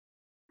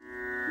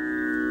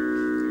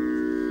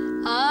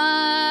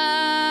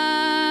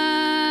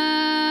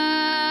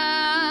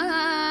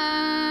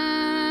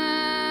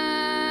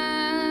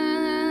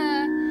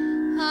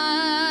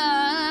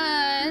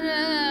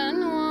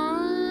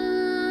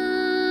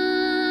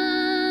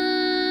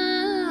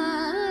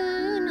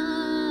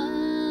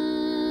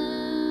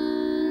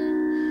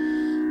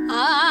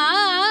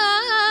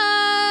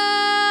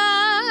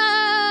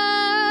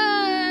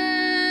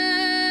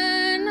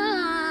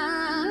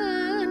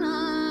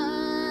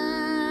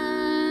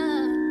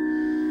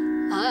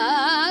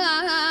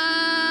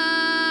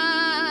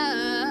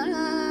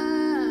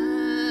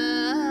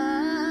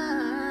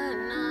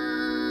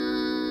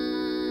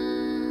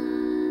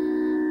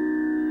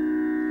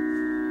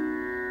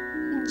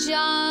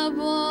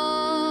जावो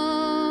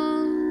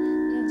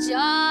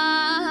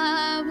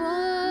जावो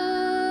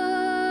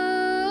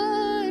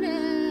रे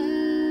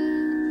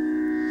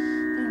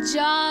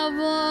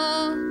जावो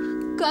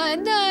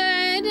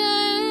कदर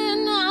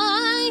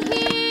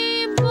नाही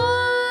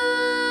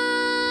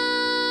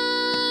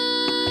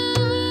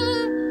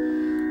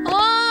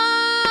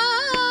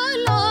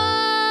बोलो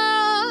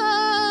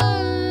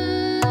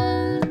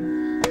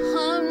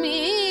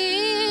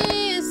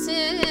हमी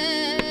से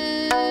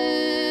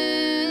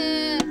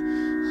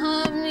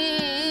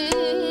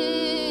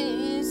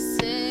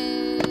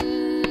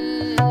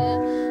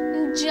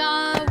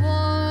जावो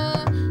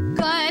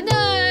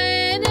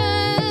कदर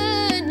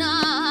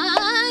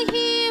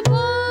नाही बोलो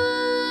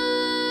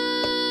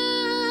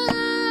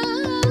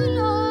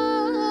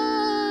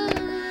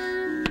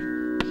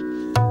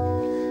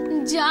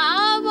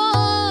जावो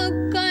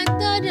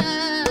कदर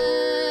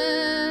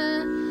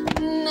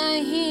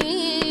नहीं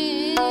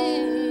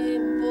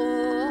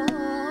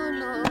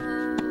बोलो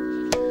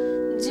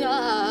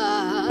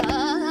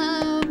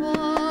जावो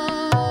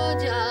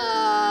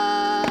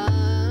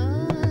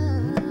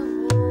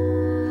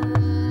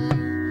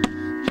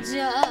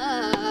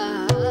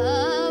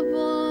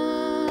जावो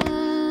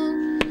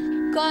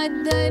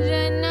कदर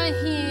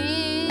नहीं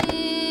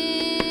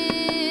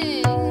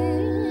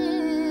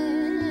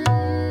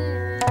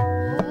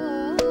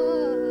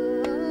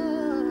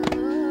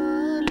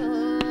बोलो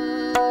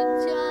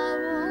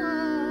जावो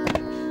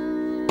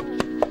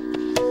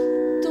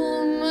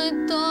तुम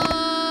तो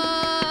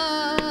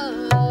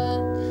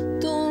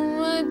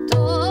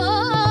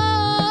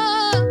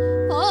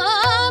ओ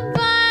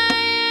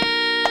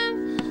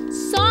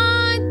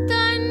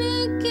सातन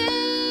के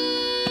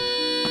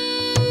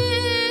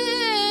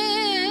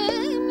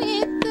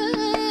मित्र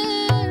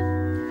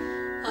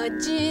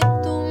अजी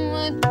तुम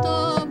तो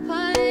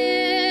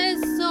भये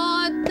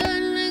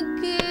सौतन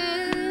के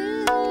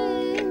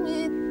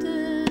मित्र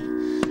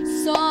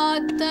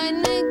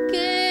सौतन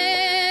के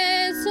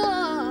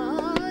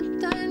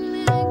सौतन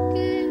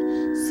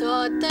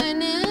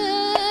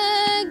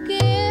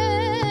के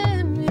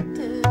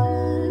मित्र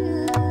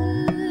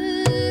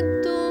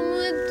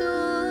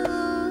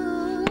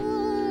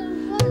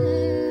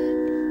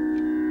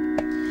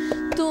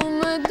तुम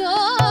तो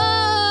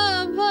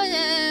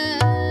भये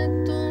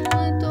तुम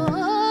तो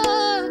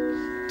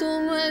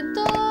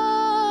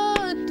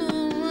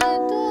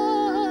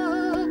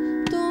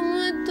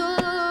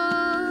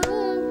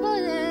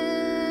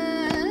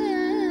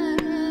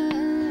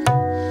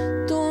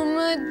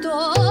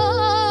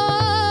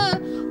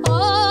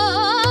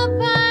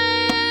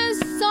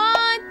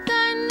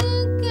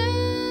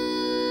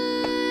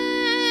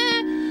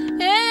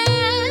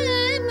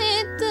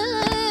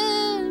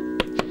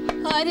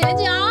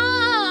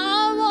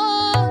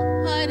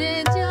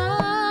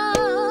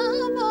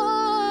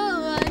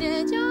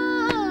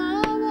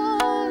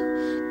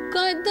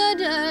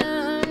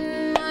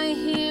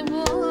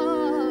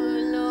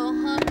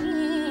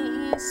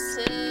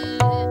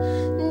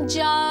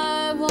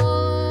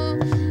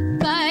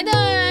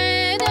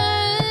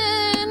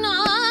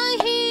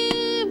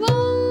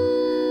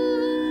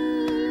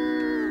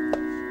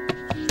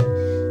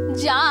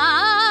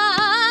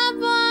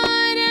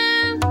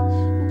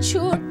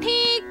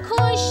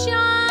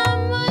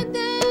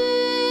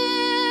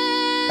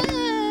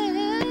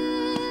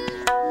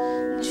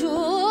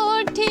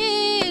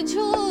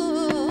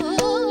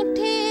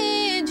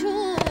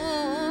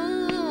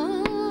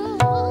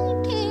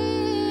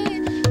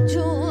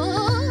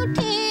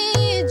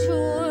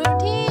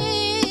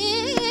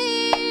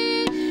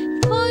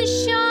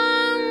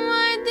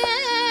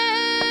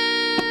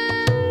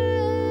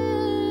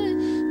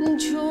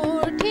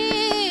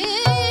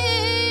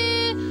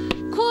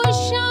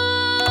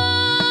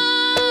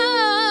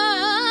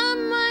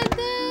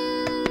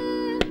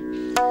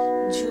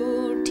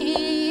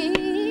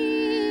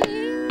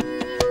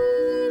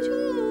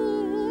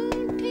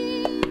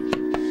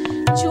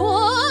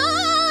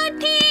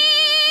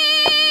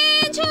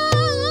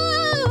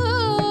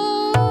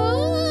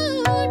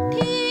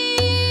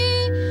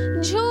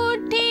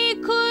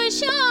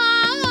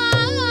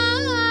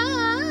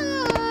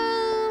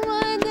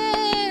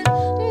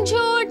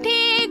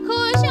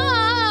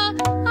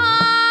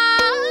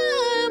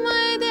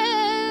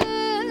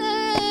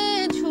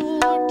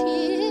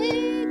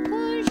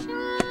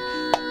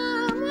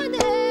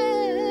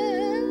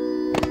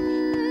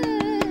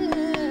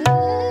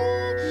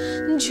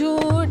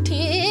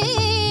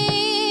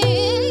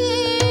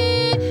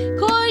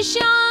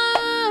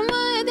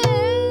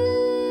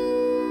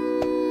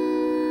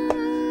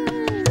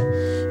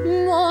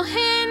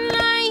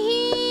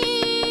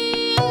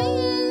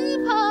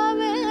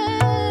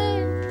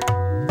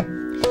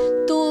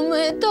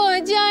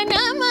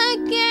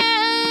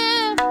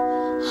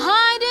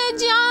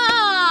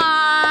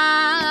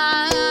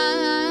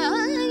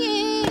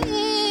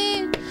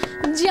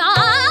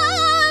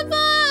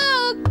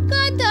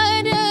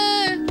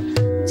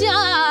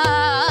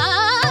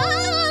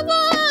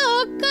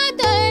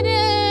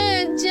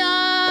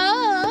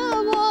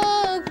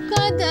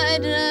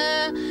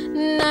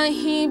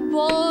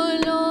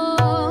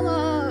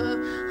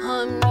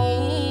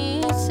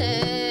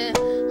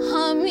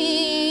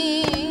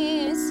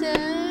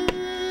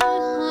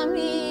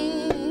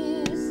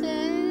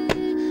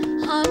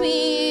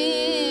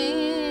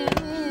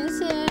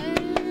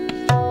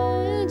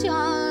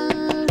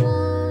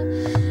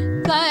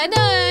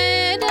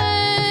कदर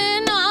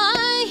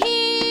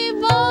नहीं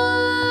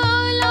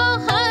बोलो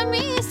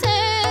हमी से,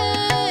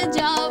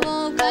 जाओ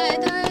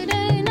कदर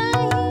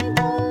नहीं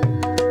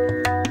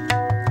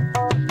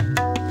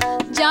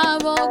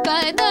जाओ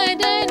कदर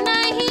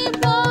नहीं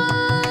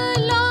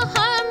बोलो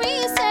हमी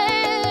से,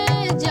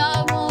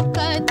 जाओ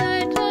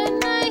कदर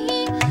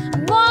नहीं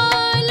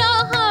बोलो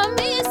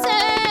हमी से,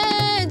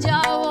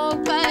 जाओ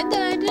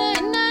कदर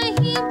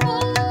नहीं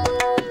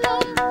बोलो,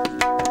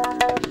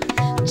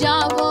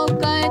 जाओ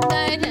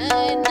कदर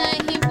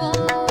नहीं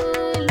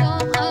बोलो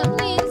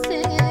हमी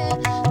से,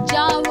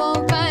 जाओ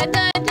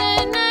कदर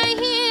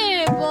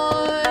नहीं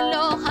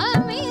बोलो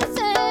हमी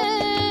से,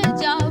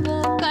 जाओ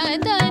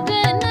कदर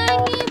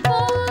नहीं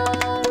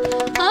बोलो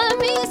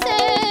हमी से,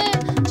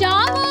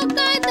 जाओ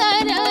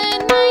कदर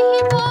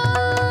नहीं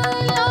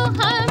बोलो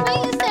हमी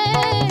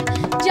से,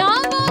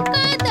 जाओ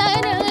कदर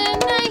नहीं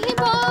बोलो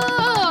हमी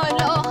से, जाओ कदर नहीं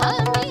बोलो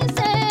हमी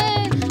से,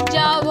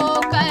 जाओ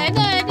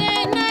कदर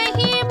नहीं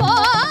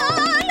बोलो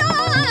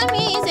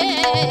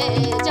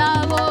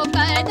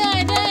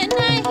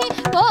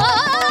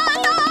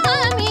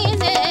हमी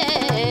से,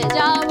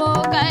 जाओ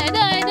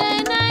कदर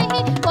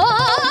नहीं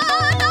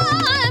बोलो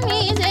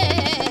हमी से,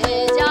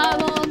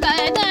 जाओ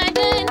कदर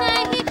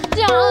नहीं,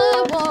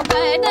 जाओ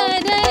कदर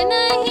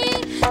नहीं,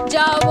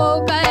 जाओ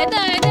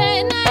कदर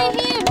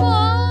नहीं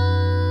बोलो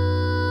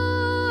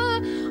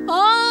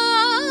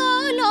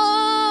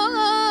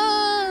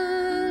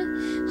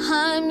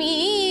हमी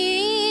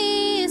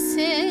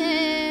से,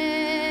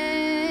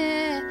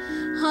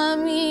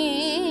 हमी